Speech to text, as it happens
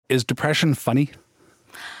Is depression funny?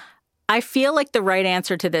 I feel like the right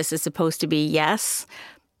answer to this is supposed to be yes.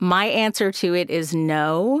 My answer to it is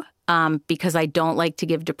no, because I don't like to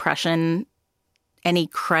give depression any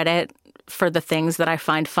credit for the things that I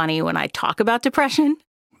find funny when I talk about depression.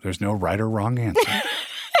 There's no right or wrong answer.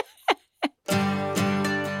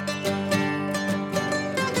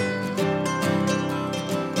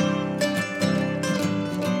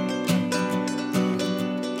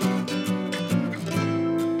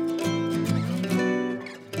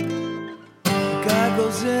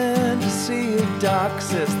 Goes in to see a doc,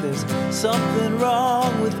 says there's something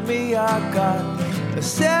wrong with me. I got a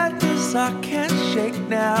sadness I can't shake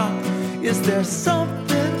now. Is there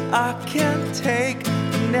something I can take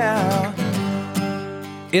now?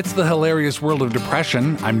 It's the hilarious world of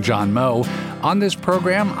depression. I'm John Moe. On this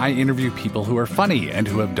program, I interview people who are funny and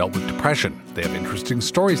who have dealt with depression. They have interesting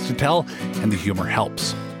stories to tell, and the humor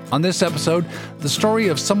helps. On this episode, the story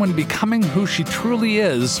of someone becoming who she truly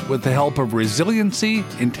is with the help of resiliency,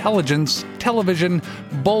 intelligence, television,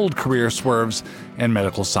 bold career swerves, and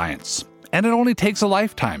medical science. And it only takes a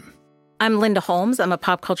lifetime. I'm Linda Holmes. I'm a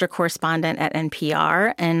pop culture correspondent at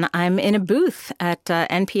NPR, and I'm in a booth at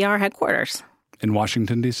NPR headquarters. In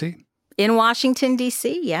Washington, D.C.? In Washington,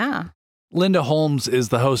 D.C., yeah. Linda Holmes is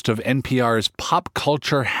the host of NPR's Pop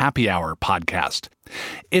Culture Happy Hour podcast.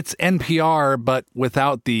 It's NPR, but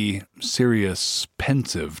without the serious,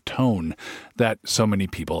 pensive tone that so many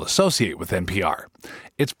people associate with NPR.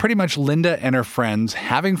 It's pretty much Linda and her friends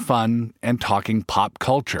having fun and talking pop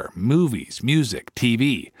culture, movies, music,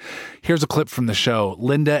 TV. Here's a clip from the show.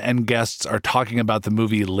 Linda and guests are talking about the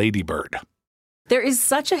movie Lady Bird. There is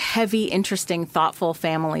such a heavy, interesting, thoughtful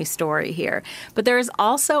family story here. But there is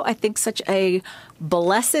also, I think, such a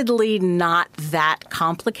blessedly not that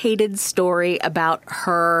complicated story about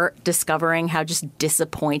her discovering how just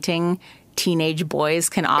disappointing teenage boys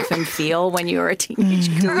can often feel when you're a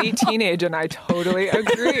teenage girl. Sweet teenage, and I totally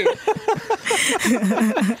agree.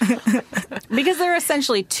 Because there are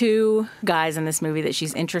essentially two guys in this movie that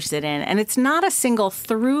she's interested in, and it's not a single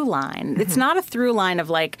through line. It's not a through line of,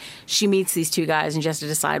 like, she meets these two guys and she has to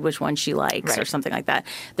decide which one she likes or something like that.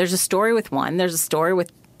 There's a story with one. There's a story with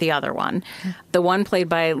the other one. The one played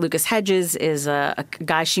by Lucas Hedges is a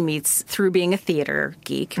guy she meets through being a theater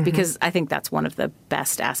geek, because I think that's one of the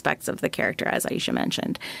best aspects of the character, as Aisha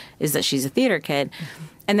mentioned, is that she's a theater kid.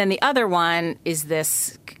 And then the other one is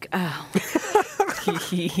this...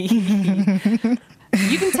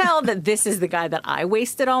 You can tell that this is the guy that I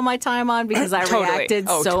wasted all my time on because I reacted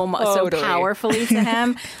so powerfully to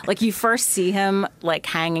him. Like, you first see him, like,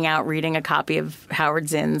 hanging out reading a copy of Howard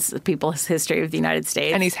Zinn's People's History of the United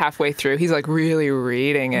States. And he's halfway through. He's, like, really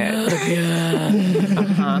reading it.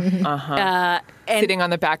 Sitting on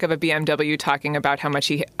the back of a BMW talking about how much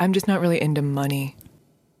I'm just not really into money.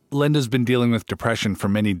 Linda's been dealing with depression for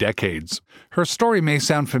many decades. Her story may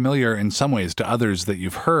sound familiar in some ways to others that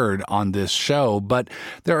you've heard on this show, but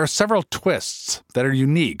there are several twists that are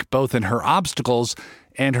unique, both in her obstacles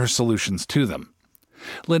and her solutions to them.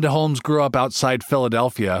 Linda Holmes grew up outside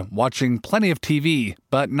Philadelphia, watching plenty of TV,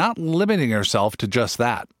 but not limiting herself to just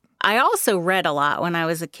that. I also read a lot when I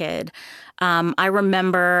was a kid. I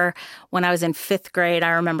remember when I was in fifth grade, I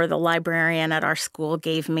remember the librarian at our school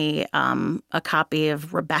gave me a copy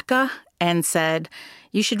of Rebecca and said,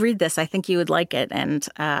 "You should read this. I think you would like it." And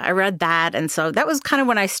I read that. And so that was kind of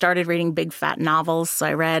when I started reading big fat novels. So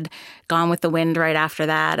I read Gone with the Wind right after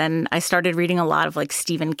that. And I started reading a lot of, like,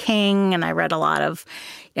 Stephen King. And I read a lot of,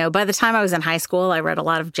 by the time I was in high school, I read a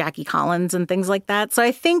lot of Jackie Collins and things like that. So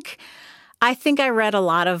I think I read a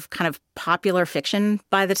lot of kind of popular fiction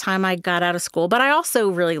by the time I got out of school. But I also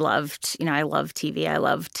really loved, I loved TV. I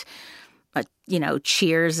loved,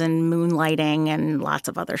 Cheers and Moonlighting and lots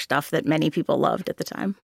of other stuff that many people loved at the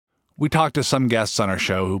time. We talked to some guests on our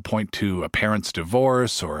show who point to a parent's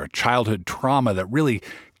divorce or a childhood trauma that really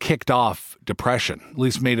kicked off depression, at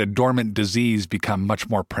least made a dormant disease become much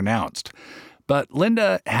more pronounced. But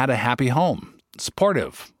Linda had a happy home,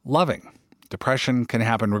 supportive, loving. Depression can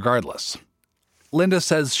happen regardless. Linda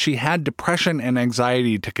says she had depression and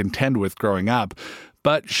anxiety to contend with growing up,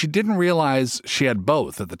 but she didn't realize she had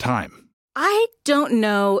both at the time. I don't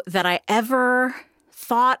know that I ever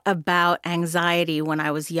thought about anxiety when I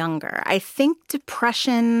was younger. I think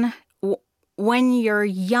depression, when you're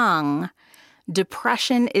young,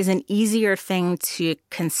 depression is an easier thing to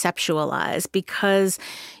conceptualize because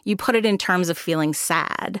you put it in terms of feeling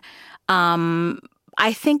sad.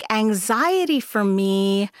 I think anxiety for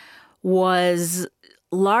me was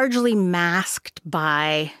largely masked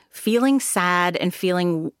by feeling sad and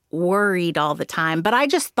feeling worried all the time. But I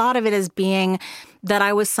just thought of it as being that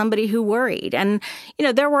I was somebody who worried. And,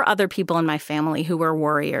 there were other people in my family who were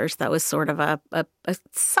worriers. That was sort of a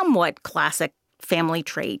somewhat classic family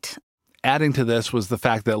trait. Adding to this was the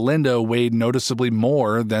fact that Linda weighed noticeably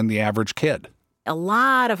more than the average kid. A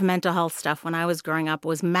lot of mental health stuff when I was growing up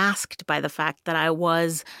was masked by the fact that I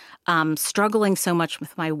was struggling so much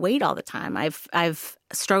with my weight all the time. I've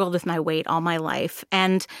struggled with my weight all my life.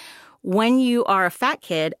 And when you are a fat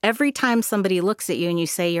kid, every time somebody looks at you and you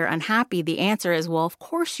say you're unhappy, the answer is, well, of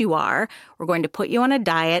course you are. We're going to put you on a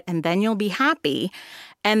diet and then you'll be happy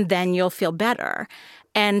and then you'll feel better.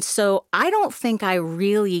 And so I don't think I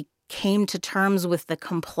really came to terms with the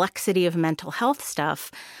complexity of mental health stuff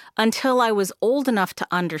until I was old enough to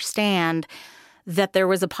understand that there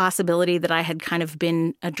was a possibility that I had kind of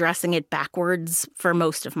been addressing it backwards for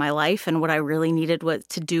most of my life. And what I really needed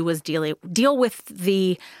to do was deal with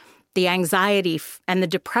the anxiety and the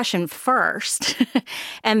depression first.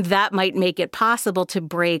 And that might make it possible to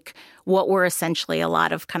break what were essentially a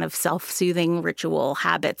lot of kind of self-soothing ritual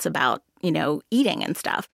habits about, eating and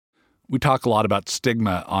stuff. We talk a lot about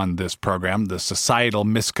stigma on this program, the societal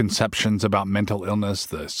misconceptions about mental illness,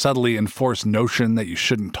 the subtly enforced notion that you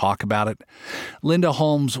shouldn't talk about it. Linda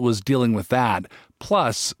Holmes was dealing with that,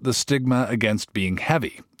 plus the stigma against being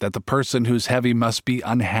heavy, that the person who's heavy must be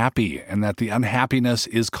unhappy and that the unhappiness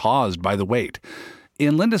is caused by the weight.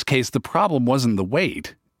 In Linda's case, the problem wasn't the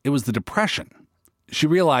weight, it was the depression. She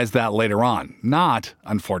realized that later on, not,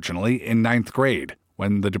 unfortunately, in 9th grade,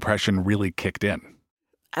 when the depression really kicked in.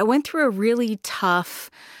 I went through a really tough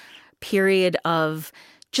period of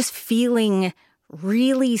just feeling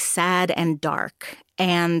really sad and dark.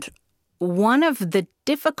 And one of the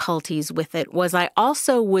difficulties with it was I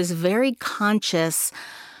also was very conscious.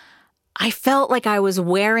 I felt like I was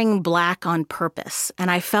wearing black on purpose, and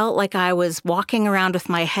I felt like I was walking around with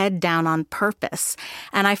my head down on purpose.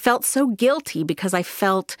 And I felt so guilty because I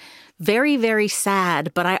felt very, very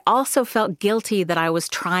sad, but I also felt guilty that I was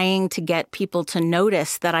trying to get people to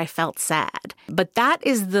notice that I felt sad. But that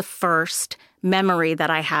is the first memory that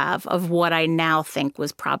I have of what I now think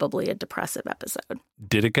was probably a depressive episode.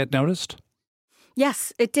 Did it get noticed?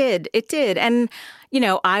 Yes, it did. It did. And,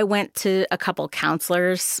 I went to a couple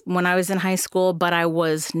counselors when I was in high school, but I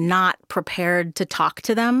was not prepared to talk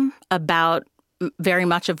to them about very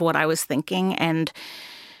much of what I was thinking. And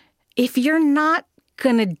if you're not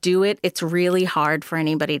going to do it, it's really hard for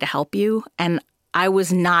anybody to help you. And I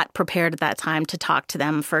was not prepared at that time to talk to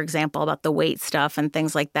them, for example, about the weight stuff and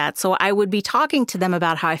things like that. So I would be talking to them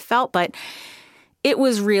about how I felt, but it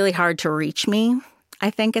was really hard to reach me, I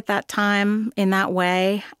think, at that time in that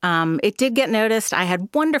way. It did get noticed. I had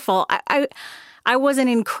wonderful, I was an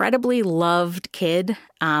incredibly loved kid.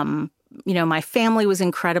 My family was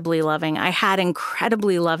incredibly loving. I had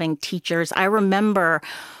incredibly loving teachers. I remember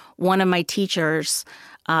one of my teachers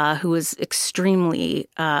who was extremely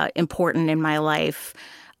important in my life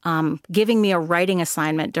giving me a writing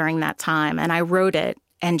assignment during that time. And I wrote it.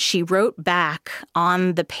 And she wrote back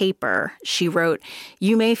on the paper, she wrote,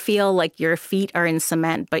 "You may feel like your feet are in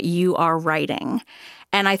cement, but you are writing."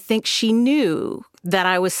 And I think she knew that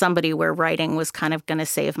I was somebody where writing was kind of going to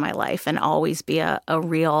save my life and always be a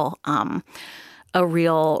real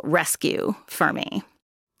rescue for me.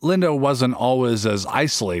 Linda wasn't always as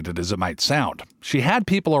isolated as it might sound. She had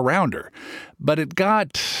people around her, but it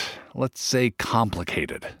got, let's say,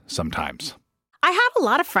 complicated sometimes. I had a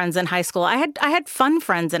lot of friends in high school. I had fun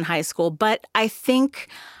friends in high school, but I think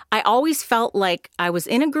I always felt like I was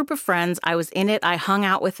in a group of friends. I was in it. I hung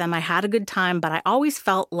out with them. I had a good time, but I always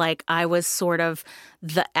felt like I was sort of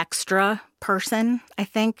the extra person, I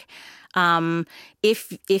think.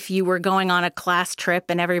 If you were going on a class trip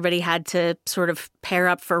and everybody had to sort of pair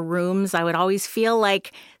up for rooms, I would always feel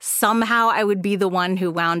like somehow I would be the one who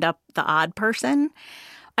wound up the odd person.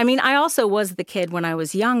 I mean, I also was the kid when I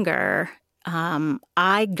was younger.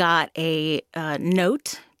 I got a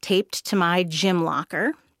note taped to my gym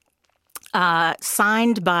locker,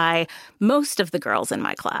 signed by most of the girls in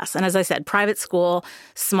my class. And as I said, private school,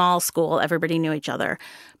 small school, everybody knew each other.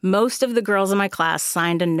 Most of the girls in my class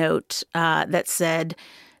signed a note that said,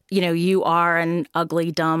 you are an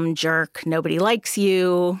ugly, dumb jerk. Nobody likes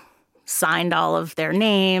you. Signed all of their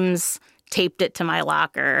names, taped it to my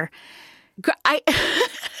locker.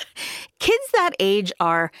 Kids that age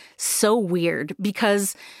are so weird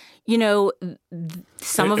because,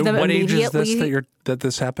 some of them what immediately... What age is this that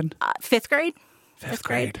this happened? 5th grade. Fifth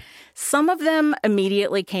grade. Some of them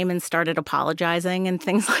immediately came and started apologizing and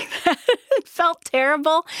things like that. It felt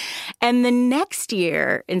terrible. And the next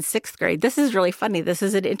year in 6th grade, this is really funny. This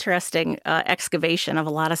is an interesting excavation of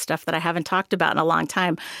a lot of stuff that I haven't talked about in a long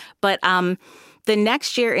time. But the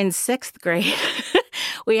next year in 6th grade...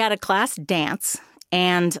 we had a class dance,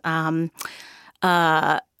 and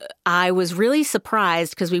I was really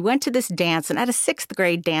surprised because we went to this dance, and at a sixth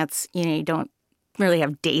grade dance, you don't really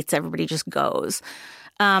have dates. Everybody just goes.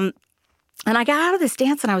 And I got out of this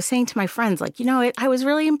dance and I was saying to my friends, like, I was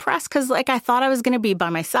really impressed because, like, I thought I was going to be by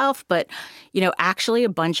myself. But, actually a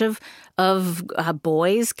bunch of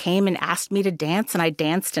boys came and asked me to dance, and I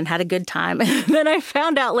danced and had a good time. And then I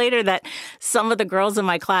found out later that some of the girls in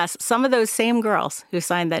my class, some of those same girls who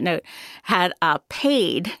signed that note had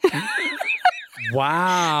paid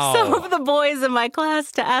Wow. some of the boys in my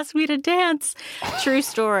class to ask me to dance. True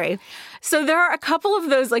story. So there are a couple of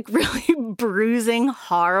those like really bruising,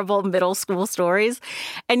 horrible middle school stories.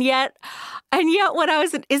 And yet when I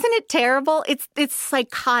was, isn't it terrible? It's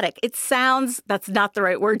psychotic. It sounds, that's not the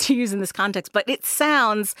right word to use in this context, but it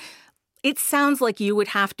sounds like you would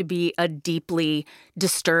have to be a deeply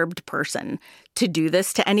disturbed person to do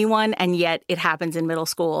this to anyone, and yet it happens in middle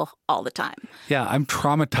school all the time. Yeah, I'm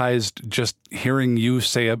traumatized just hearing you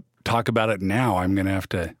talk about it now. I'm going to have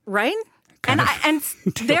to... Right? And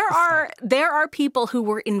there are people who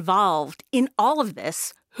were involved in all of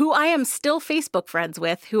this who I am still Facebook friends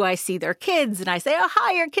with, who I see their kids, and I say, oh,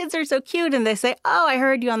 hi, your kids are so cute. And they say, oh, I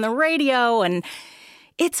heard you on the radio, and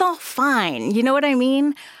it's all fine. You know what I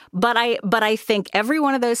mean? But I think every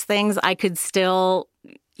one of those things I could still,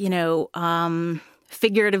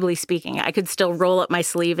 figuratively speaking, I could still roll up my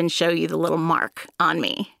sleeve and show you the little mark on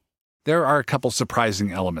me. There are a couple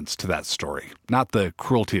surprising elements to that story. Not the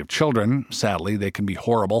cruelty of children. Sadly, they can be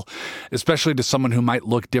horrible, especially to someone who might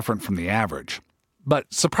look different from the average.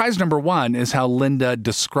 But surprise number one is how Linda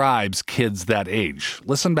describes kids that age.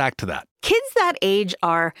 Listen back to that. Kids that age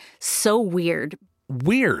are so weird.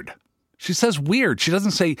 Weird. She says weird. She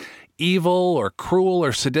doesn't say evil or cruel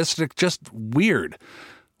or sadistic, just weird.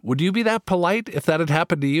 Would you be that polite if that had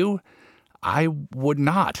happened to you? I would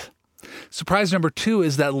not. Surprise number two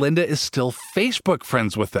is that Linda is still Facebook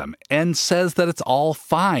friends with them and says that it's all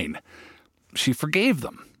fine. She forgave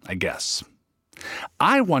them, I guess.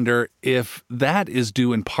 I wonder if that is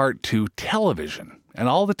due in part to television and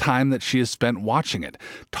all the time that she has spent watching it,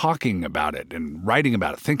 talking about it and writing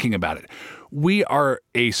about it, thinking about it. We are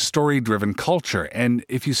a story-driven culture, and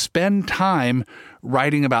if you spend time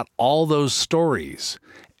writing about all those stories,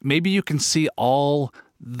 maybe you can see all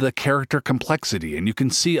the character complexity, and you can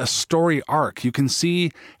see a story arc. You can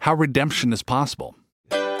see how redemption is possible.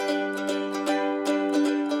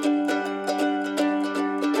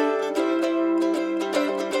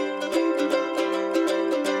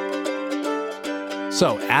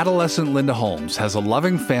 So, adolescent Linda Holmes has a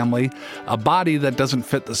loving family, a body that doesn't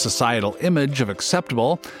fit the societal image of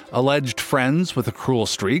acceptable, alleged friends with a cruel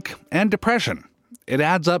streak, and depression. It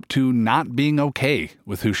adds up to not being okay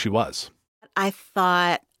with who she was. I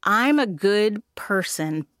thought, I'm a good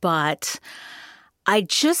person, but I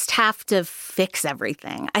just have to fix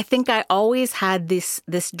everything. I think I always had this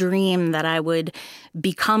dream that I would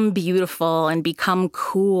become beautiful and become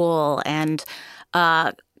cool and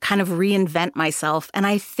kind of reinvent myself. And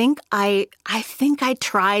I think I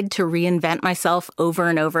tried to reinvent myself over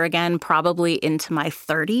and over again, probably into my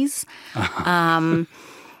 30s.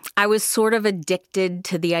 I was sort of addicted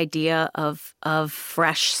to the idea of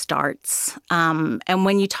fresh starts. And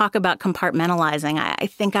when you talk about compartmentalizing, I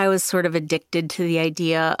think I was sort of addicted to the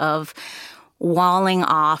idea of walling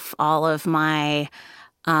off all of my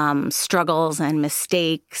struggles and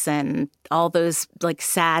mistakes and all those like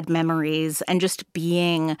sad memories and just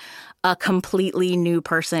being a completely new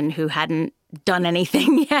person who hadn't done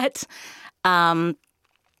anything yet. And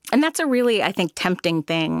that's a really, I think, tempting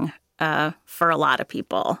thing for a lot of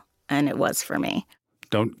people, and it was for me.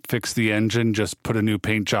 Don't fix the engine, just put a new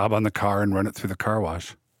paint job on the car and run it through the car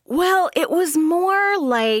wash. Well, it was more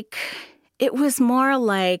like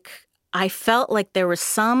I felt like there was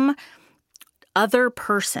some other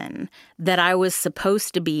person that I was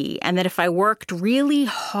supposed to be, and that if I worked really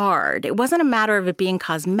hard, it wasn't a matter of it being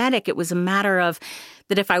cosmetic, it was a matter of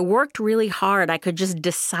that if I worked really hard, I could just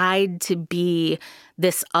decide to be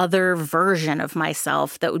this other version of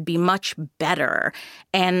myself that would be much better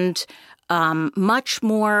and much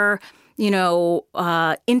more,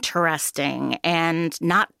 interesting and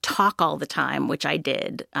not talk all the time, which I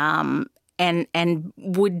did, and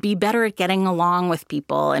would be better at getting along with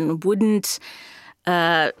people and wouldn't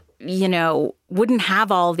have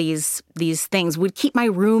all these things, would keep my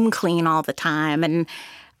room clean all the time. And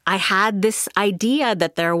I had this idea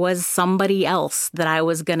that there was somebody else that I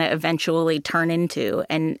was going to eventually turn into,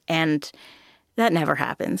 and that never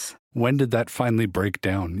happens. When did that finally break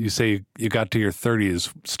down? You say you got to your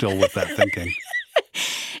 30s still with that thinking.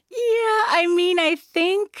 Yeah, I mean, I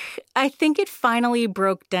think it finally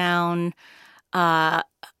broke down. God,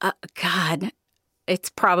 it's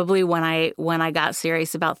probably when I got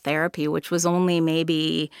serious about therapy, which was only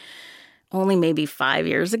maybe 5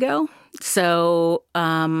 years ago. So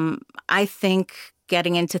I think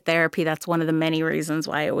getting into therapy, that's one of the many reasons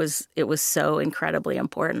why it was so incredibly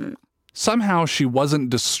important. Somehow she wasn't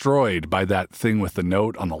destroyed by that thing with the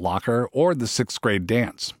note on the locker or the 6th grade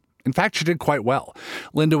dance. In fact, she did quite well.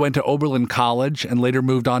 Linda went to Oberlin College and later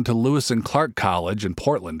moved on to Lewis and Clark College in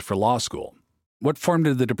Portland for law school. What form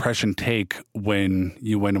did the depression take when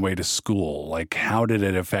you went away to school? Like, how did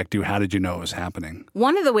it affect you? How did you know it was happening?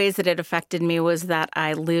 One of the ways that it affected me was that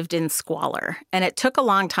I lived in squalor. And it took a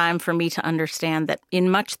long time for me to understand that in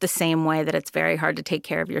much the same way that it's very hard to take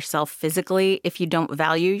care of yourself physically if you don't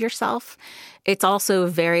value yourself, it's also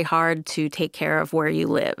very hard to take care of where you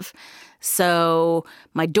live. So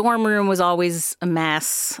my dorm room was always a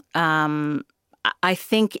mess. I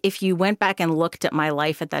think if you went back and looked at my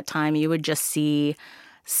life at that time, you would just see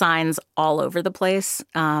signs all over the place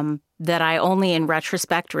that I only in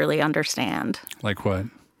retrospect really understand. Like what?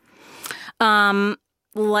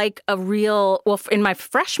 Like in my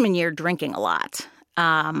freshman year, drinking a lot,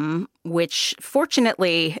 which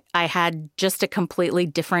fortunately I had just a completely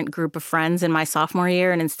different group of friends in my sophomore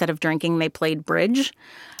year. And instead of drinking, they played bridge.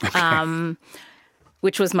 Okay.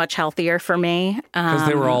 Which was much healthier for me. Because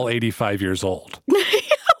they were all 85 years old.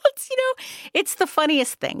 It's the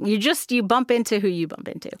funniest thing. You bump into who you bump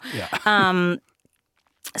into. Yeah. I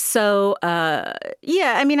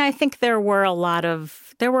mean, I think there were a lot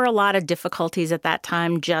of difficulties at that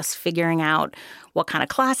time just figuring out what kind of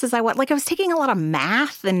classes I went. Like I was taking a lot of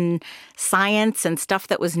math and science and stuff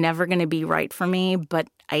that was never going to be right for me. But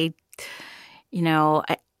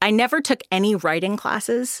I never took any writing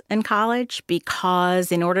classes in college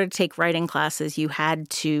because in order to take writing classes, you had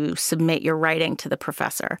to submit your writing to the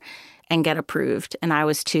professor and get approved. And I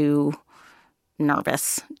was too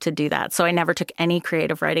nervous to do that. So I never took any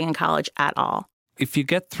creative writing in college at all. If you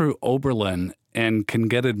get through Oberlin and can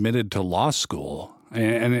get admitted to law school,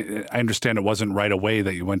 and I understand it wasn't right away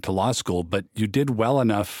that you went to law school, but you did well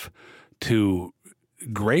enough to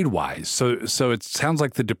grade-wise. So it sounds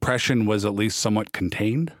like the depression was at least somewhat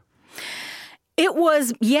contained? It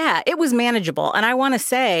was manageable. And I want to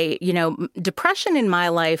say, depression in my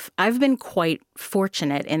life, I've been quite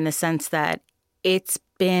fortunate in the sense that it's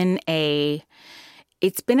been a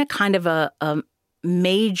kind of a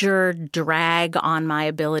major drag on my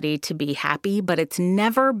ability to be happy, but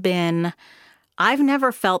I've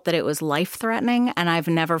never felt that it was life-threatening, and I've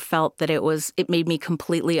never felt that it made me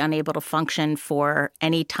completely unable to function for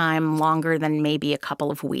any time longer than maybe a couple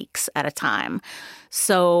of weeks at a time.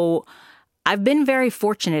 So I've been very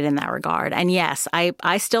fortunate in that regard. And yes,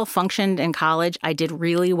 I still functioned in college. I did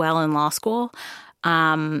really well in law school.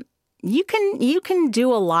 You can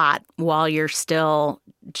do a lot while you're still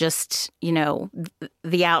just,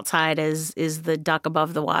 the outside is the duck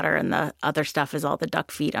above the water and the other stuff is all the duck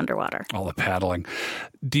feet underwater. All the paddling.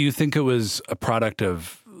 Do you think it was a product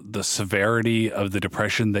of the severity of the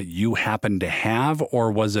depression that you happened to have,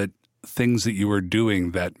 or was it things that you were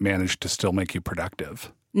doing that managed to still make you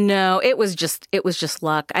productive? No, it was just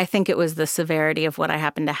luck. I think it was the severity of what I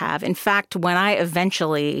happened to have. In fact, when I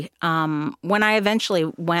eventually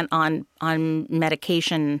went on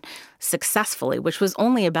medication successfully, which was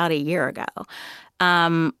only about a year ago,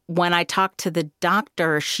 when I talked to the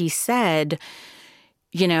doctor, she said,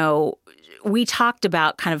 we talked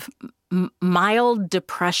about kind of mild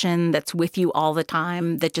depression that's with you all the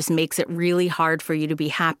time that just makes it really hard for you to be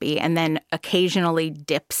happy, and then occasionally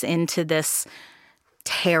dips into this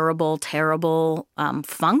terrible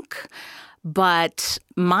funk. But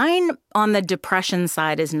mine on the depression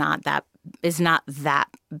side is not that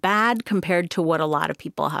bad compared to what a lot of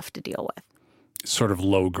people have to deal with. Sort of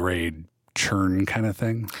low grade churn kind of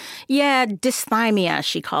thing? Yeah, dysthymia,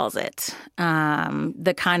 she calls it.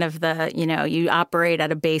 The kind of you operate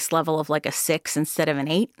at a base level of like a 6 instead of an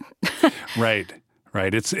 8. Right.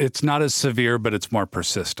 It's not as severe, but it's more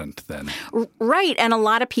persistent then. Right. And a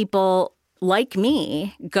lot of people like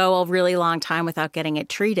me, go a really long time without getting it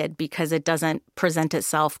treated because it doesn't present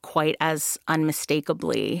itself quite as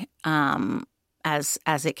unmistakably as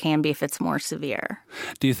it can be if it's more severe.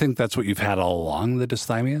 Do you think that's what you've had all along, the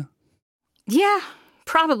dysthymia? Yeah,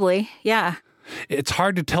 probably. Yeah. It's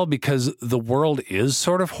hard to tell because the world is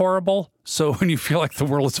sort of horrible. So when you feel like the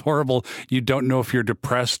world is horrible, you don't know if you're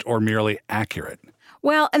depressed or merely accurate.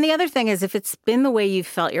 Well, and the other thing is if it's been the way you've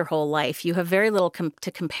felt your whole life, you have very little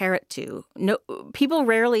to compare it to. No, people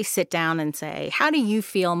rarely sit down and say, how do you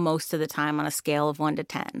feel most of the time on a scale of 1 to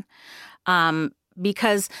 10?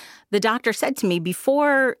 because the doctor said to me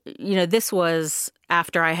before, this was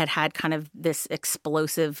after I had kind of this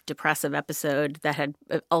explosive depressive episode that had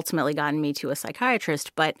ultimately gotten me to a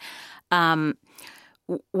psychiatrist. But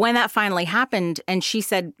when that finally happened, and she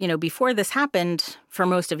said, before this happened, for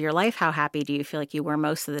most of your life, how happy do you feel like you were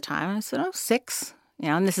most of the time? I said, 6,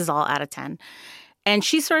 and this is all out of 10. And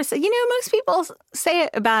she sort of said, most people say it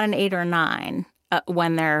about an 8 or 9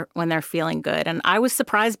 when they're feeling good. And I was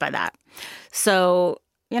surprised by that. So,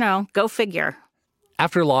 go figure.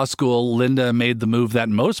 After law school, Linda made the move that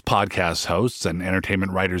most podcast hosts and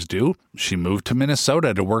entertainment writers do. She moved to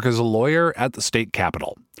Minnesota to work as a lawyer at the state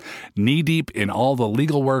capitol, knee-deep in all the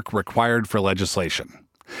legal work required for legislation.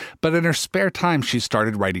 But in her spare time, she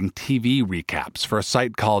started writing TV recaps for a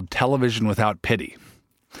site called Television Without Pity.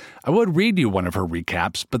 I would read you one of her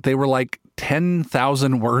recaps, but they were like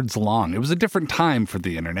 10,000 words long. It was a different time for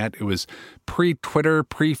the internet. It was pre-Twitter,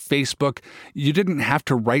 pre-Facebook. You didn't have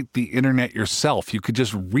to write the internet yourself. You could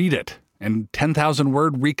just read it. And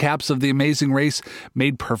 10,000-word recaps of The Amazing Race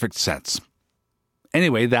made perfect sense.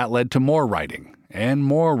 Anyway, that led to more writing, and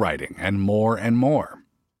more writing, and more and more.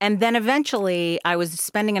 And then eventually I was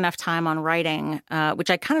spending enough time on writing, which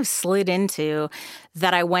I kind of slid into,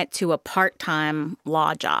 that I went to a part-time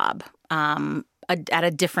law job in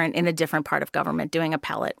a different part of government doing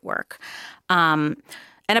appellate work. And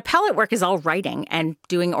appellate work is all writing and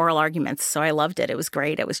doing oral arguments. So I loved it. It was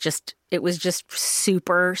great. It was just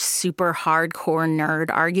super, super hardcore nerd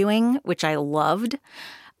arguing, which I loved.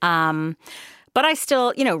 But I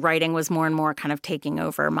still, writing was more and more kind of taking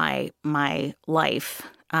over my life.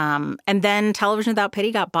 And then Television Without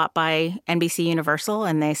Pity got bought by NBC Universal,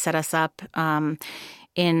 and they set us up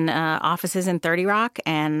in offices in 30 Rock,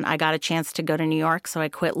 and I got a chance to go to New York, so I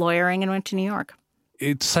quit lawyering and went to New York.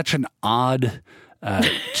 It's such an odd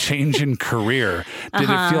change in career. Did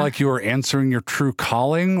it feel like you were answering your true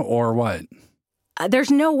calling, or what?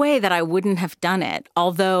 There's no way that I wouldn't have done it,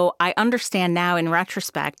 although I understand now in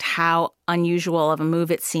retrospect how unusual of a move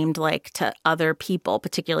it seemed like to other people,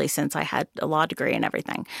 particularly since I had a law degree and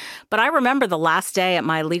everything. But I remember the last day at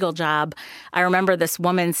my legal job, I remember this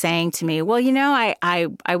woman saying to me, well,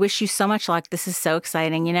 I wish you so much luck. This is so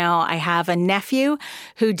exciting. I have a nephew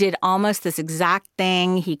who did almost this exact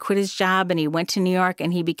thing. He quit his job and he went to New York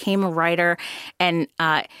and he became a writer. And,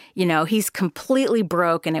 he's completely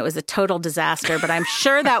broke and it was a total disaster, but I'm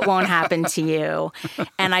sure that won't happen to you.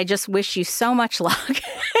 And I just wish you so much luck.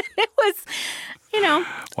 It was,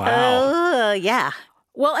 wow. Yeah.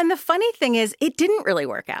 Well, and the funny thing is, it didn't really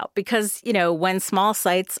work out because, when small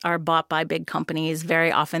sites are bought by big companies,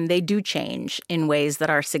 very often they do change in ways that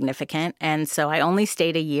are significant. And so I only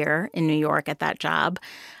stayed a year in New York at that job.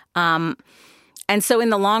 And so in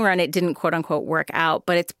the long run, it didn't, quote unquote, work out.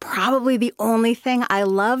 But it's probably the only thing I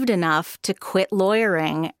loved enough to quit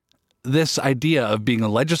lawyering. This idea of being a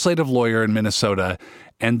legislative lawyer in Minnesota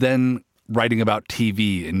and then writing about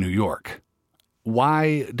TV in New York.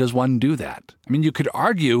 Why does one do that? I mean, you could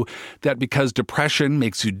argue that because depression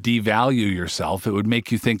makes you devalue yourself, it would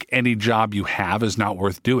make you think any job you have is not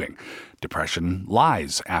worth doing. Depression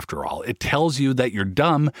lies, after all. It tells you that you're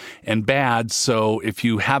dumb and bad, so if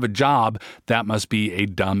you have a job, that must be a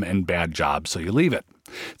dumb and bad job, so you leave it.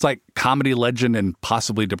 It's like comedy legend and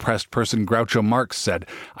possibly depressed person Groucho Marx said,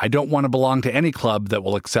 I don't want to belong to any club that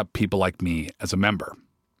will accept people like me as a member.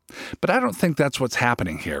 But I don't think that's what's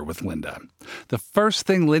happening here with Linda. The first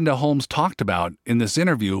thing Linda Holmes talked about in this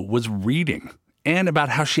interview was reading, and about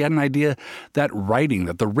how she had an idea that writing,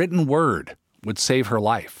 that the written word, would save her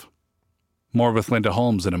life. More with Linda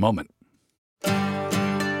Holmes in a moment.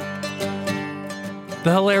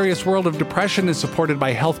 The Hilarious World of Depression is supported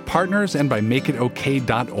by Health Partners and by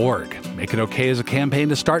MakeItOK.org. Make It OK is a campaign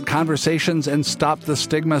to start conversations and stop the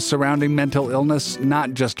stigma surrounding mental illness,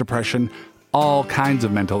 not just depression, all kinds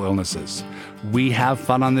of mental illnesses. We have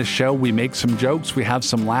fun on this show. We make some jokes. We have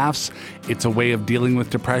some laughs. It's a way of dealing with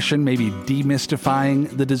depression, maybe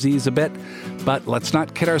demystifying the disease a bit. But let's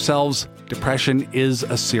not kid ourselves. Depression is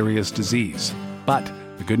a serious disease. But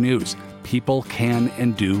the good news, people can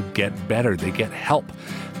and do get better. They get help.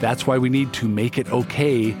 That's why we need to make it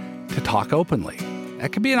okay to talk openly.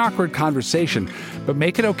 That can be an awkward conversation, but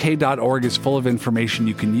MakeItOK.org is full of information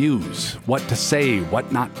you can use. What to say,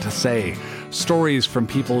 what not to say. Stories from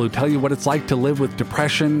people who tell you what it's like to live with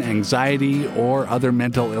depression, anxiety, or other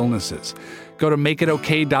mental illnesses. Go to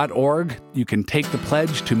MakeItOK.org. You can take the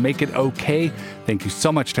pledge to make it okay. Thank you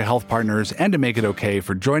so much to Health Partners and to Make It Okay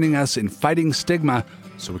for joining us in fighting stigma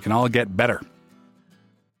so we can all get better.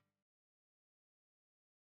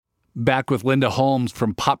 Back with Linda Holmes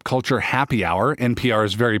from Pop Culture Happy Hour,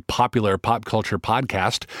 NPR's very popular pop culture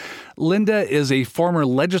podcast. Linda is a former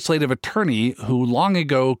legislative attorney who long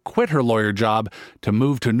ago quit her lawyer job to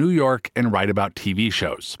move to New York and write about TV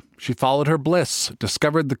shows. She followed her bliss,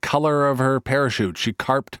 discovered the color of her parachute. She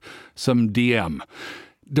carped some DM.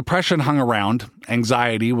 Depression hung around.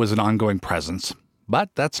 Anxiety was an ongoing presence.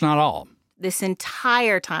 But that's not all. This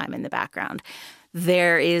entire time in the background,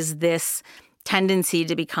 there is this tendency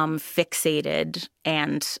to become fixated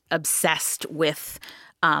and obsessed with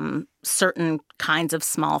certain kinds of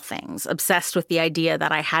small things, obsessed with the idea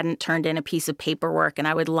that I hadn't turned in a piece of paperwork and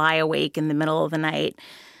I would lie awake in the middle of the night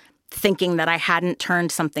thinking that I hadn't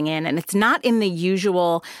turned something in. And it's not in the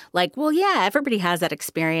usual, like, well, yeah, everybody has that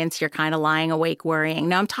experience. You're kind of lying awake worrying.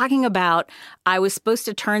 No, I'm talking about I was supposed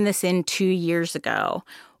to turn this in 2 years ago.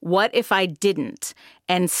 What if I didn't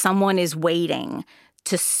and someone is waiting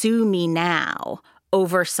to sue me now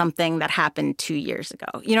over something that happened 2 years ago?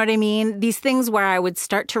 You know what I mean? These things where I would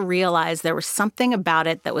start to realize there was something about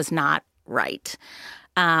it that was not right.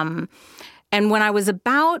 And when I was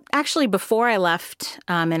actually before I left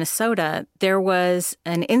Minnesota, there was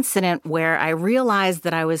an incident where I realized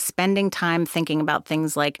that I was spending time thinking about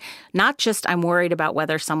things like not just I'm worried about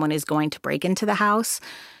whether someone is going to break into the house,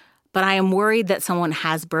 but I am worried that someone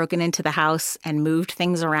has broken into the house and moved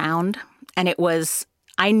things around. And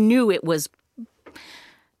I knew it was,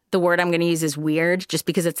 the word I'm going to use is weird, just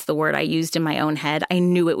because it's the word I used in my own head. I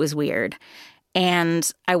knew it was weird.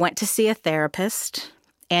 And I went to see a therapist,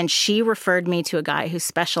 and she referred me to a guy who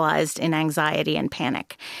specialized in anxiety and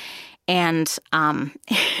panic. And and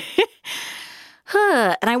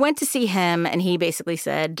I went to see him, and he basically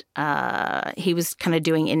said, he was kind of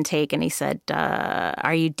doing intake, and he said,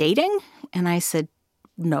 are you dating? And I said,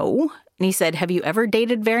 no. And he said, have you ever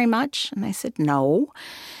dated very much? And I said, no.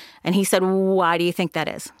 And he said, why do you think that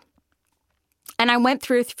is? And I went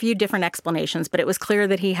through a few different explanations, but it was clear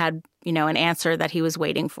that he had, an answer that he was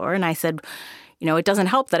waiting for. And I said, it doesn't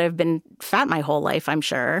help that I've been fat my whole life, I'm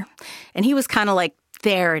sure. And he was kind of like,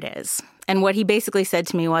 there it is. And what he basically said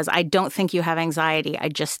to me was, I don't think you have anxiety.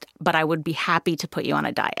 But I would be happy to put you on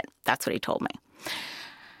a diet. That's what he told me.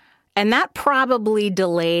 And that probably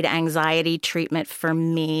delayed anxiety treatment for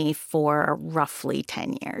me for roughly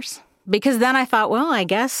 10 years. Because then I thought, well, I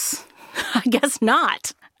guess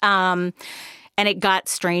not. And it got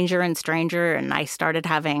stranger and stranger. And I started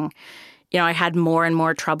having, I had more and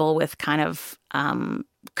more trouble with kind of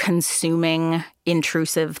consuming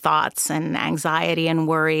intrusive thoughts and anxiety and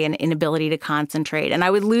worry and inability to concentrate. And I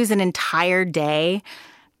would lose an entire day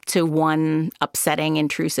to one upsetting,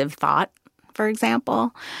 intrusive thought, for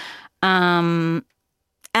example. And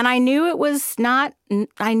I knew it was not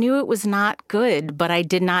good, but I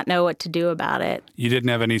did not know what to do about it. You didn't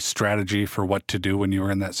have any strategy for what to do when you were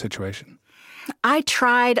in that situation? I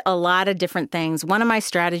tried a lot of different things. One of my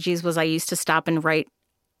strategies was I used to stop and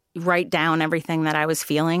write down everything that I was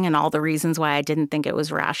feeling and all the reasons why I didn't think it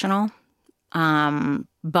was rational.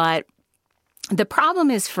 But the problem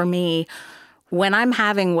is for me, when I'm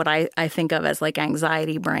having what I think of as like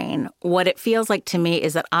anxiety brain, what it feels like to me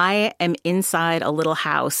is that I am inside a little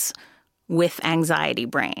house with anxiety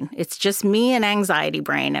brain. It's just me and anxiety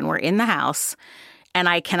brain, and we're in the house, and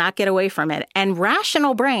I cannot get away from it. And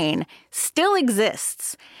rational brain still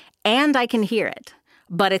exists, and I can hear it,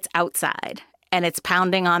 but it's outside. And it's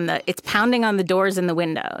pounding on the doors and the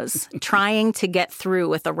windows, trying to get through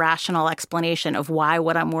with a rational explanation of why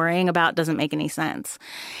what I'm worrying about doesn't make any sense.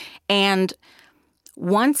 And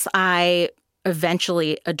once I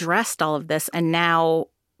eventually addressed all of this, and now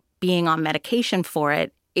being on medication for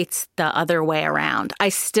it, it's the other way around. I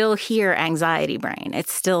still hear anxiety brain.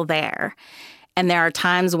 It's still there. And there are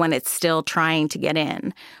times when it's still trying to get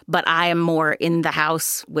in, but I am more in the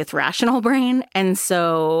house with rational brain. And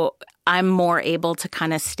so I'm more able to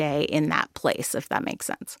kind of stay in that place, if that makes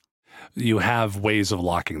sense. You have ways of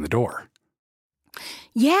locking the door.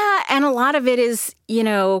 Yeah. And a lot of it is,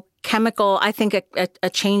 chemical. I think a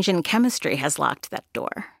change in chemistry has locked that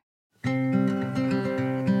door.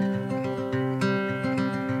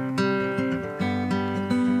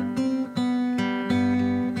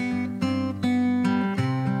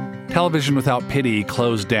 Television Without Pity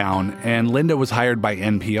closed down, and Linda was hired by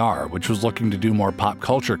NPR, which was looking to do more pop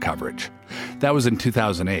culture coverage. That was in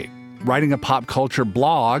 2008. Writing a pop culture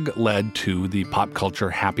blog led to the Pop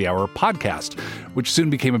Culture Happy Hour podcast, which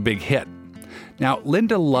soon became a big hit. Now,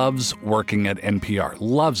 Linda loves working at NPR,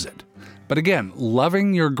 loves it. But again,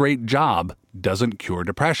 loving your great job doesn't cure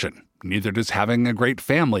depression. Neither does having a great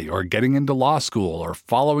family or getting into law school or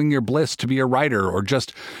following your bliss to be a writer or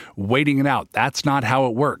just waiting it out. That's not how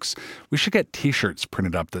it works. We should get T-shirts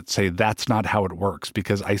printed up that say that's not how it works,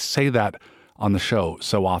 because I say that on the show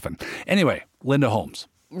so often. Anyway, Linda Holmes.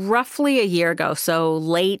 Roughly a year ago, so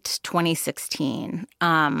late 2016,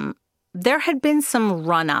 there had been some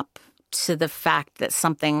run-up to the fact that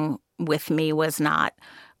something with me was not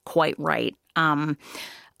quite right. I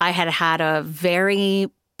had had a very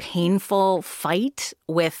painful fight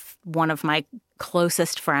with one of my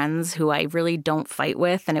closest friends who I really don't fight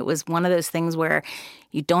with. And it was one of those things where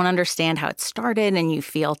you don't understand how it started and you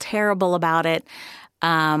feel terrible about it.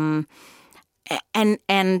 And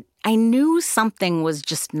I knew something was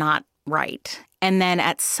just not right. And then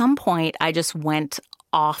at some point I just went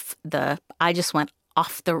off the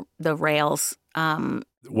rails.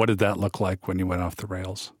 What did that look like when you went off the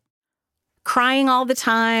rails? Crying all the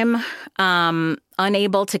time,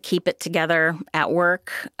 unable to keep it together at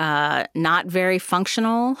work, not very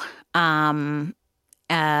functional. I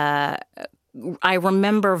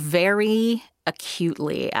remember very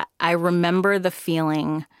acutely. I remember the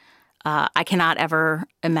feeling, I cannot ever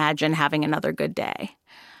imagine having another good day.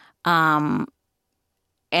 And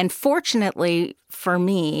fortunately for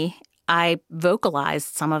me, I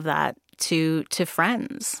vocalized some of that to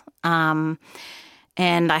friends.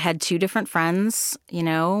 And I had two different friends,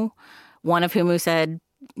 one of whom said,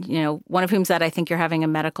 I think you're having a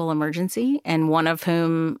medical emergency. And one of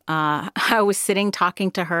whom I was sitting talking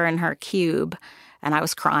to her in her cube and I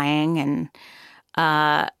was crying.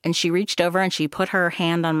 And she reached over and she put her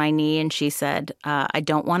hand on my knee and she said, I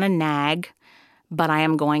don't want to nag, but I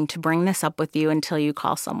am going to bring this up with you until you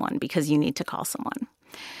call someone because you need to call someone.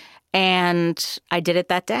 And I did it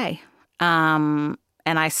that day.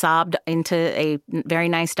 And I sobbed into a very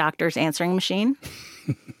nice doctor's answering machine.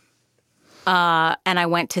 And I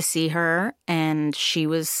went to see her, and she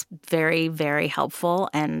was very, very helpful.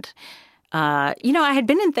 And, I had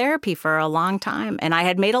been in therapy for a long time, and I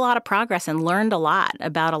had made a lot of progress and learned a lot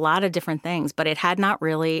about a lot of different things, but it had not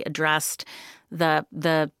really addressed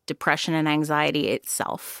the depression and anxiety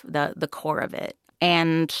itself, the core of it.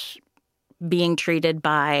 And being treated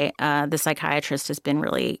by the psychiatrist has been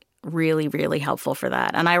really helpful for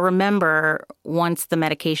that. And I remember once the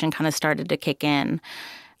medication kind of started to kick in,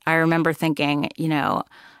 I remember thinking,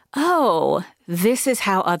 oh, this is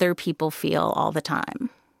how other people feel all the time,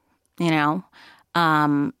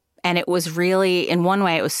 and it was really, in one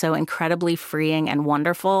way, it was so incredibly freeing and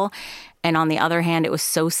wonderful. And on the other hand, it was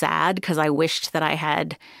so sad because I wished that I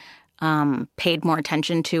had paid more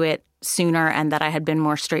attention to it sooner and that I had been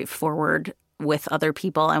more straightforward with other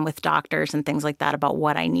people and with doctors and things like that about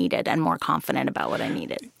what I needed and more confident about what I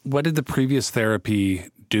needed. What did the previous therapy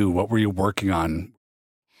do? What were you working on?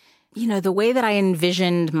 The way that I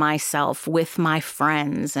envisioned myself with my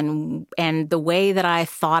friends and the way that I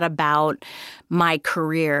thought about my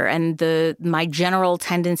career and my general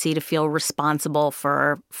tendency to feel responsible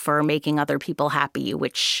for making other people happy,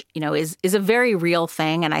 which, is a very real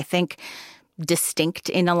thing. And I think distinct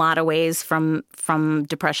in a lot of ways from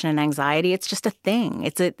depression and anxiety. It's just a thing.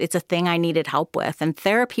 It's a thing I needed help with. And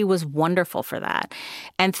therapy was wonderful for that.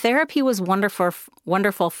 And therapy was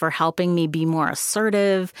wonderful for helping me be more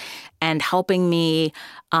assertive and helping me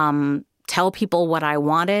tell people what I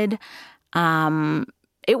wanted.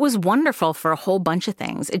 It was wonderful for a whole bunch of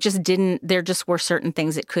things. There just were certain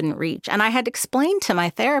things it couldn't reach. And I had explained to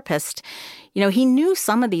my therapist, he knew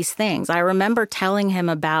some of these things. I remember telling him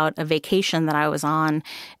about a vacation that I was on,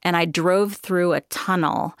 and I drove through a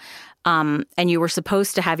tunnel, and you were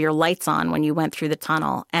supposed to have your lights on when you went through the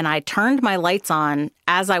tunnel. And I turned my lights on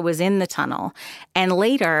as I was in the tunnel. And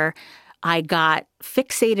later, I got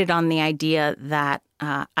fixated on the idea that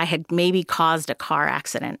I had maybe caused a car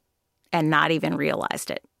accident and not even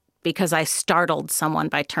realized it because I startled someone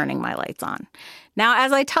by turning my lights on. Now,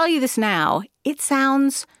 as I tell you this now, it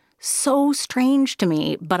sounds so strange to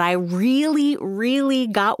me, but I really, really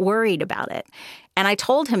got worried about it. And I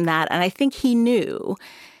told him that, and I think he knew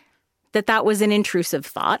that was an intrusive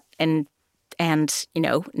thought and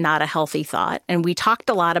not a healthy thought. And we talked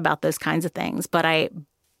a lot about those kinds of things, but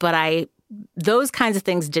those kinds of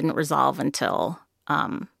things didn't resolve until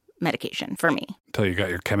medication for me. Until you got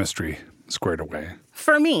your chemistry squared away.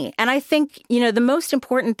 For me. And I think, the most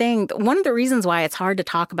important thing, one of the reasons why it's hard to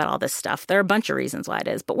talk about all this stuff, there are a bunch of reasons why it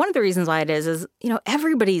is, but one of the reasons why it is,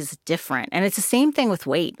 everybody's different. And it's the same thing with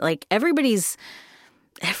weight. Like everybody's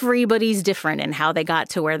different in how they got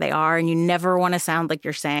to where they are. And you never want to sound like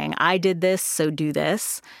you're saying, I did this, so do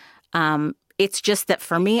this. It's just that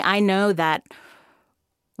for me, I know that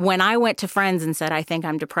when I went to friends and said, I think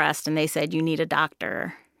I'm depressed, and they said, you need a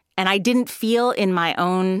doctor, And I didn't feel in my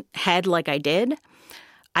own head like I did.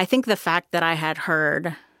 I think the fact that I had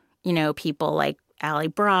heard, people like Allie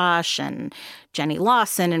Brosh and Jenny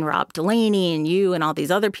Lawson and Rob Delaney and you and all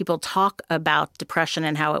these other people talk about depression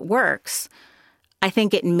and how it works, I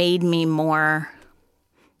think it made me more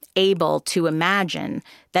able to imagine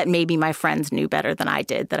that maybe my friends knew better than I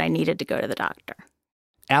did, that I needed to go to the doctor.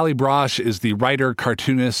 Allie Brosh is the writer,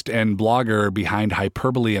 cartoonist, and blogger behind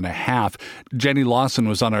Hyperbole and a Half. Jenny Lawson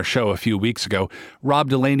was on our show a few weeks ago. Rob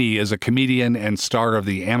Delaney is a comedian and star of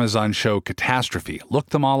the Amazon show Catastrophe.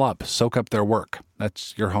 Look them all up. Soak up their work.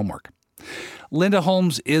 That's your homework. Linda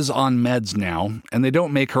Holmes is on meds now, and they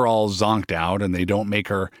don't make her all zonked out, and they don't make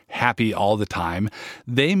her happy all the time.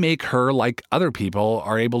 They make her like other people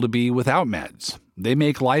are able to be without meds. They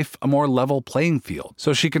make life a more level playing field,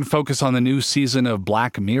 so she can focus on the new season of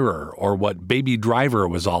Black Mirror, or what Baby Driver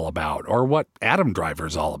was all about, or what Adam Driver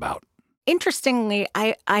is all about. Interestingly,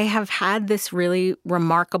 I have had this really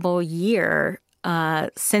remarkable year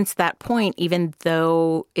since that point, even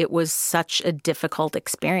though it was such a difficult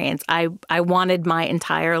experience. I wanted my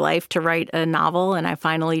entire life to write a novel, and I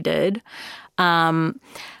finally did.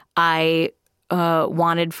 I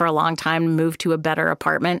wanted for a long time to move to a better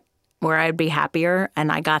apartment where I'd be happier,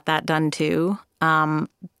 and I got that done too.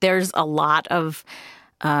 There's a lot of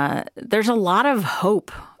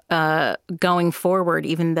hope going forward,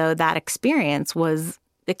 even though that experience was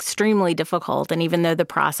extremely difficult, and even though the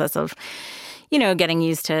process of getting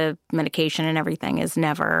used to medication and everything is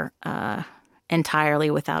never entirely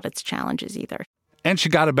without its challenges either. And she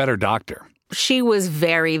got a better doctor. She was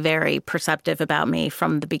very, very perceptive about me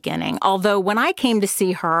from the beginning. Although when I came to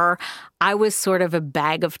see her, I was sort of a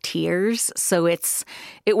bag of tears. So it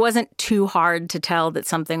wasn't too hard to tell that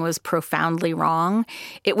something was profoundly wrong.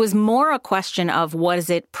 It was more a question of, was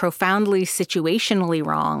it profoundly situationally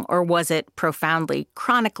wrong, or was it profoundly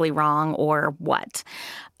chronically wrong, or what?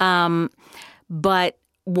 But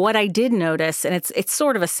what I did notice, and it's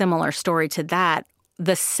sort of a similar story to that,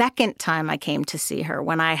 the second time I came to see her,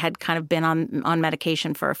 when I had kind of been on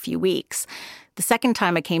medication for a few weeks, the second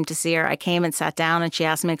time I came to see her, I came and sat down, and she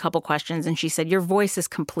asked me a couple questions, and she said, "Your voice is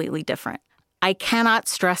completely different." I cannot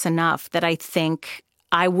stress enough that I think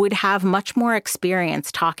I would have much more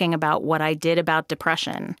experience talking about what I did about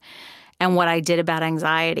depression and what I did about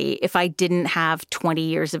anxiety if I didn't have 20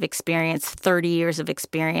 years of experience, 30 years of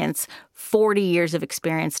experience, 40 years of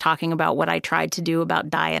experience talking about what I tried to do about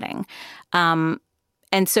dieting.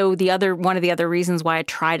 And so one of the other reasons why I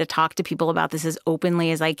try to talk to people about this as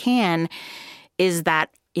openly as I can is that,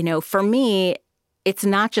 for me, it's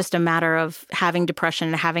not just a matter of having depression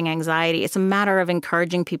and having anxiety. It's a matter of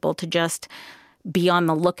encouraging people to just be on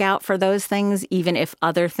the lookout for those things, even if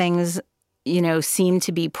other things, seem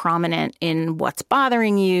to be prominent in what's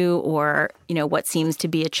bothering you, or, what seems to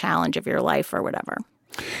be a challenge of your life or whatever.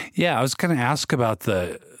 Yeah, I was going to ask about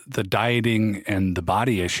the dieting and the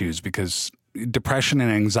body issues, because depression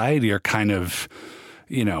and anxiety are kind of,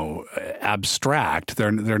 abstract.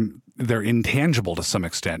 They're intangible to some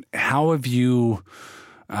extent. How have you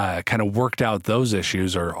kind of worked out those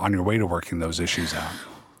issues, or on your way to working those issues out?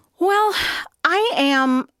 Well, I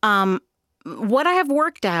am. What I have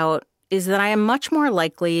worked out is that I am much more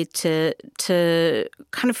likely to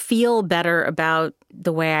kind of feel better about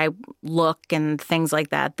the way I look and things like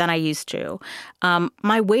that than I used to.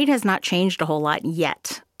 My weight has not changed a whole lot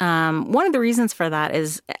yet. One of the reasons for that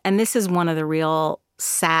is, and this is one of the real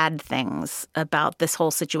sad things about this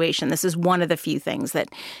whole situation, this is one of the few things that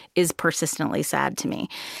is persistently sad to me,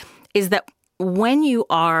 is that when you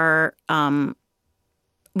are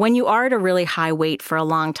at a really high weight for a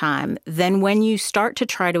long time, then when you start to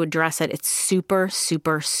try to address it, it's super,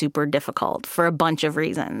 super, super difficult for a bunch of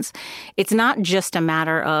reasons. It's not just a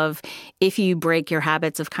matter of if you break your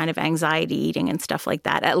habits of kind of anxiety eating and stuff like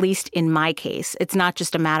that, at least in my case. It's not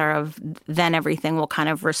just a matter of then everything will kind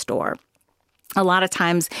of restore. A lot of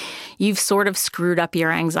times you've sort of screwed up your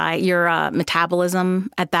anxiety, your metabolism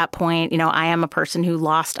at that point. I am a person who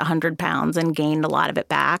lost 100 pounds and gained a lot of it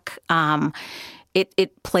back.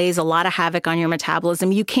 It plays a lot of havoc on your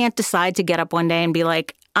metabolism. You can't decide to get up one day and be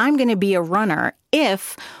like, I'm going to be a runner,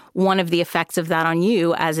 if one of the effects of that on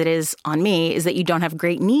you, as it is on me, is that you don't have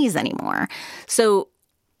great knees anymore. So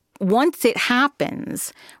once it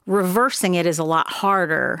happens, reversing it is a lot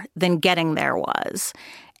harder than getting there was.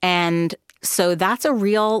 And so that's a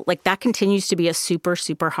real, that continues to be a super,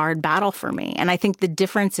 super hard battle for me. And I think the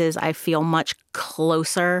difference is I feel much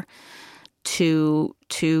closer to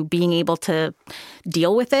being able to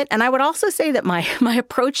deal with it. And I would also say that my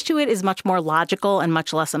approach to it is much more logical and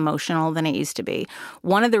much less emotional than it used to be.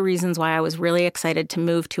 One of the reasons why I was really excited to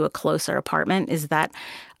move to a closer apartment is that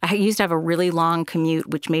I used to have a really long commute,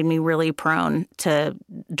 which made me really prone to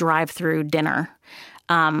drive through dinner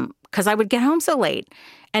because I would get home so late.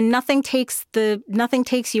 And nothing takes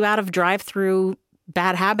you out of drive-through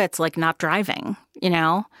bad habits like not driving,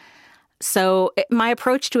 So my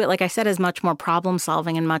approach to it, like I said, is much more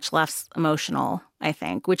problem-solving and much less emotional, I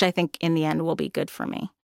think, which I think in the end will be good for me.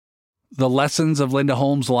 The lessons of Linda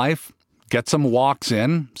Holmes' life: get some walks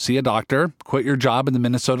in, see a doctor, quit your job in the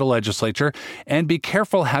Minnesota legislature, and be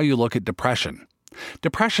careful how you look at depression.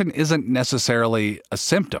 Depression isn't necessarily a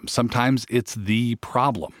symptom. Sometimes it's the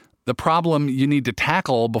problem. The problem you need to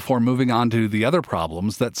tackle before moving on to the other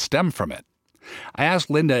problems that stem from it. I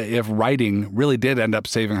asked Linda if writing really did end up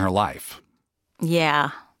saving her life.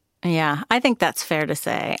 Yeah, I think that's fair to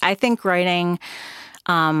say. I think writing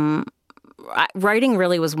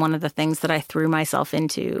really was one of the things that I threw myself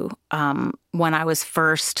into when I was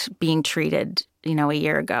first being treated, a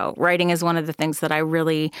year ago. Writing is one of the things that I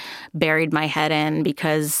really buried my head in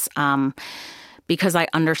because I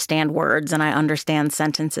understand words and I understand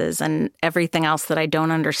sentences, and everything else that I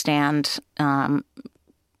don't understand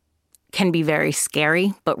can be very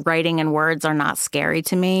scary, but writing and words are not scary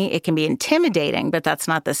to me. It can be intimidating, but that's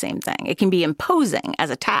not the same thing. It can be imposing as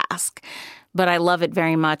a task, but I love it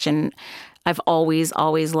very much, and I've always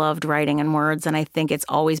loved writing and words, and I think it's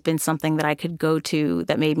always been something that I could go to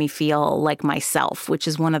that made me feel like myself, which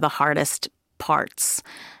is one of the hardest parts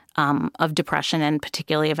of depression and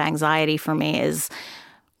particularly of anxiety for me, is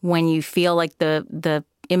when you feel like the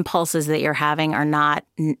impulses that you're having are not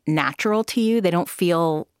natural to you. They don't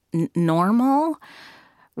feel normal.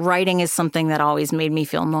 Writing is something that always made me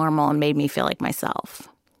feel normal and made me feel like myself.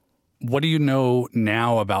 What do you know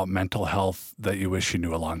now about mental health that you wish you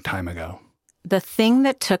knew a long time ago? The thing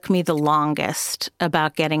that took me the longest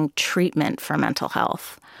about getting treatment for mental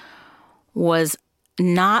health was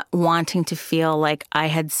not wanting to feel like I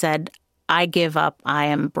had said, I give up, I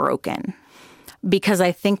am broken. Because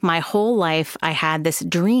I think my whole life I had this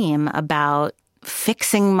dream about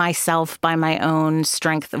fixing myself by my own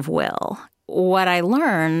strength of will. What I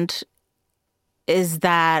learned is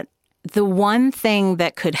that the one thing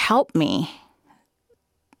that could help me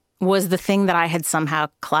was the thing that I had somehow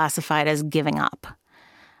classified as giving up.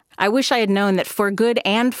 I wish I had known that for good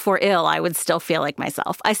and for ill, I would still feel like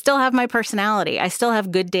myself. I still have my personality. I still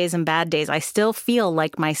have good days and bad days. I still feel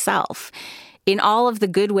like myself in all of the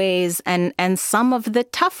good ways and some of the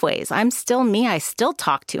tough ways. I'm still me. I still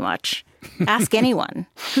talk too much. Ask anyone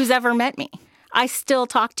who's ever met me. I still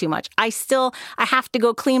talk too much. I have to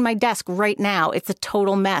go clean my desk right now. It's a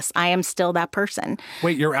total mess. I am still that person.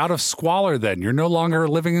 Wait, you're out of squalor then. You're no longer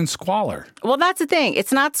living in squalor. Well, that's the thing.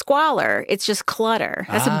 It's not squalor. It's just clutter.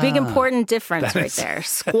 That's a big, important difference right there.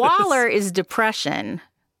 Squalor is depression.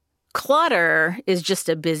 Clutter is just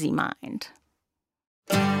a busy mind.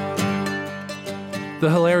 The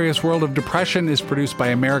Hilarious World of Depression is produced by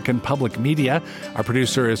American Public Media. Our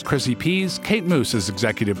producer is Chrissy Pease. Kate Moose is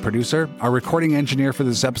executive producer. Our recording engineer for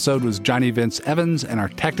this episode was Johnny Vince Evans, and our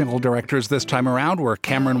technical directors this time around were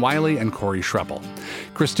Cameron Wiley and Corey Schreppel.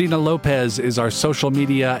 Christina Lopez is our social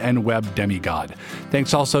media and web demigod.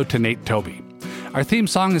 Thanks also to Nate Toby. Our theme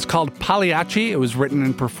song is called Pagliacci. It was written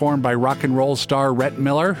and performed by rock and roll star Rhett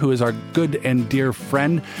Miller, who is our good and dear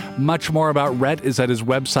friend. Much more about Rhett is at his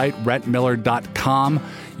website, rhettmiller.com.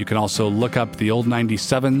 You can also look up the Old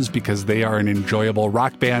 97s because they are an enjoyable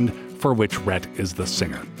rock band for which Rhett is the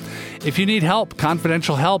singer. If you need help,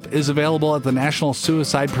 confidential help is available at the National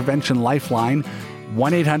Suicide Prevention Lifeline,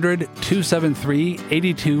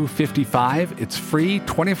 1-800-273-8255. It's free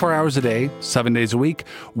 24 hours a day, 7 days a week.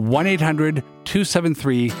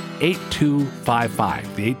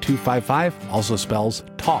 1-800-273-8255. The 8255 also spells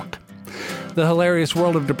TALK. The Hilarious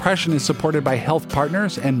World of Depression is supported by Health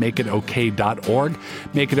Partners and MakeItOK.org.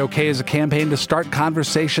 Make It OK is a campaign to start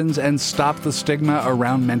conversations and stop the stigma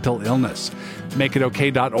around mental illness.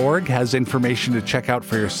 MakeItOK.org has information to check out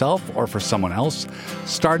for yourself or for someone else.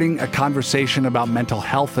 Starting a conversation about mental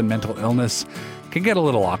health and mental illness can get a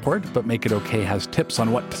little awkward, but Make It OK has tips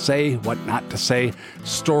on what to say, what not to say,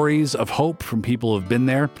 stories of hope from people who've been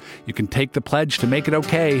there. You can take the pledge to Make It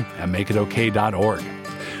OK at MakeItOK.org.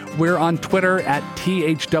 We're on Twitter at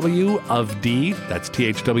THWofD. That's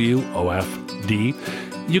THWOFD.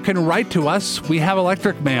 You can write to us. We have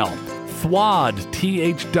electric mail. THWOD,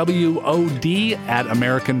 THWOD, at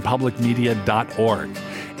AmericanPublicMedia.org.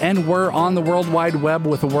 And we're on the World Wide Web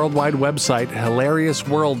with a worldwide website,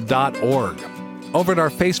 hilariousworld.org. Over at our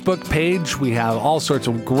Facebook page, we have all sorts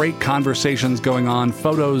of great conversations going on,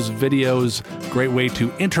 photos, videos, great way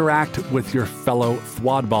to interact with your fellow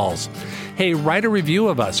Thwadballs. Hey, write a review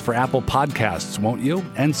of us for Apple Podcasts, won't you?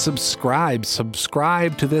 And subscribe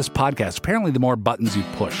to this podcast. Apparently, the more buttons you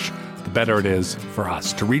push, the better it is for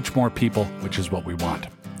us to reach more people, which is what we want.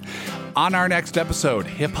 On our next episode,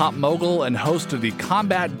 hip-hop mogul and host of the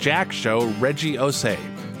Combat Jack Show, Reggie Osei.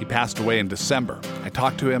 He passed away in December. I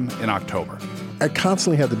talked to him in October. I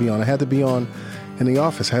constantly had to be on. I had to be on in the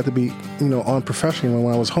office. I had to be, on professionally.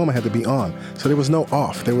 When I was home, I had to be on. So there was no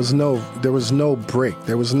off. There was no break.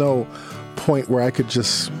 There was no point where I could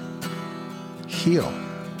just heal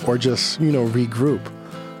or just, regroup.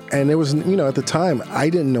 And it was, at the time, I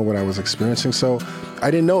didn't know what I was experiencing. So I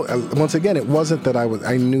didn't know. Once again, it wasn't that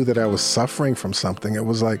I knew that I was suffering from something. It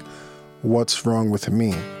was like, what's wrong with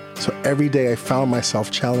me? So every day I found myself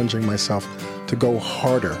challenging myself to go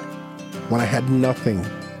harder when I had nothing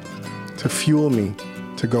to fuel me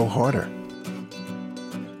to go harder.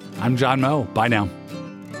 I'm John Moe. Bye now.